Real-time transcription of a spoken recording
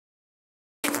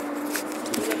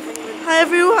Hi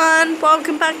everyone,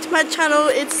 welcome back to my channel.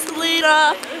 It's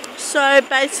Lita. So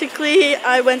basically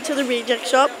I went to the reject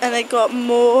shop and I got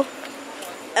more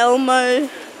Elmo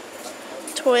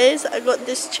toys. I got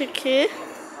this chick here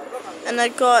and I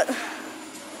got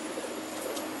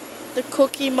the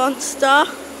Cookie Monster,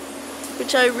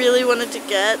 which I really wanted to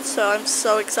get, so I'm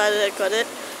so excited I got it.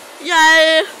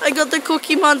 Yay! I got the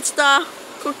Cookie Monster.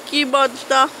 Cookie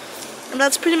Monster. And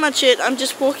that's pretty much it. I'm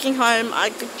just walking home.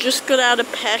 I just got out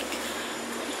of Peck.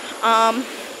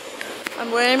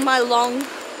 I'm wearing my long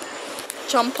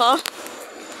jumper.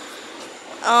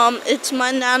 It's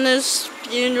my Nana's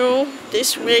funeral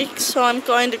this week, so I'm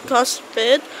going to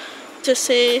Gosford to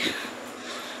see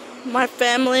my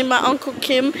family. My Uncle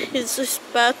Kim, it's his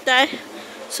birthday,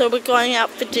 so we're going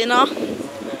out for dinner.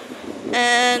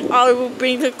 And I will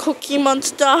bring the Cookie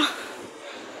Monster.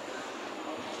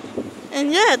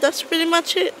 And yeah, that's pretty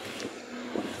much it.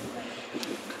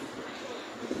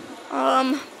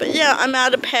 But yeah, I'm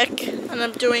out of Peck and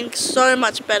I'm doing so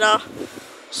much better.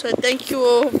 So thank you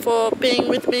all for being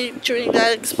with me during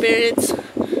that experience.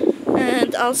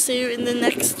 And I'll see you in the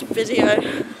next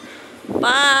video.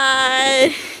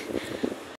 Bye!